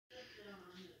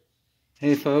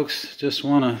Hey folks, just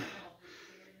want to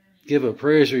give a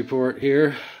praise report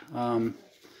here.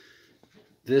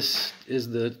 This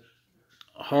is the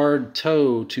hard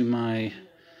toe to my,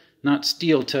 not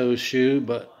steel toe shoe,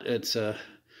 but it's a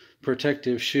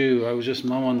protective shoe. I was just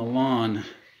mowing the lawn.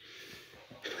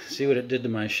 See what it did to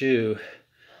my shoe.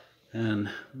 And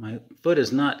my foot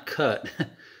is not cut.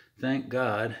 Thank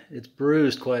God. It's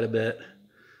bruised quite a bit,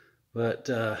 but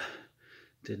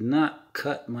did not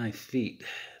cut my feet.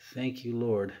 Thank you,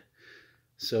 Lord.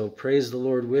 So praise the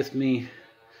Lord with me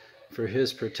for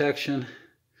his protection,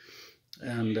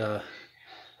 and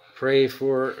pray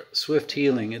for swift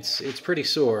healing. It's pretty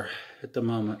sore at the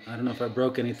moment. I don't know if I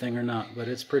broke anything or not, but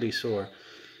it's pretty sore.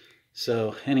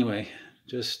 So anyway,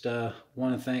 just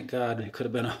want to thank God. It could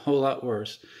have been a whole lot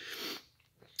worse.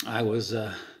 I was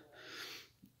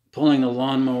pulling the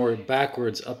lawnmower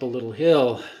backwards up a little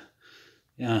hill.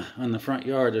 Yeah, on the front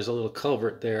yard, there's a little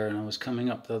culvert there, and I was coming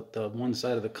up the one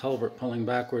side of the culvert pulling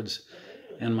backwards,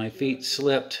 and my feet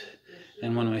slipped.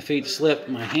 And when my feet slipped,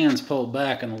 my hands pulled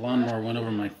back, and the lawnmower went over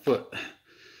my foot.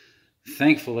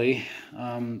 Thankfully,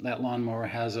 that lawnmower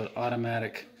has an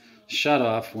automatic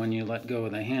shut-off when you let go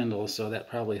of the handle, so that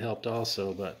probably helped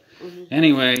also. But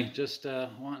anyway, just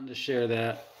wanting to share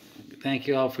that. Thank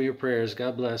you all for your prayers.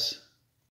 God bless.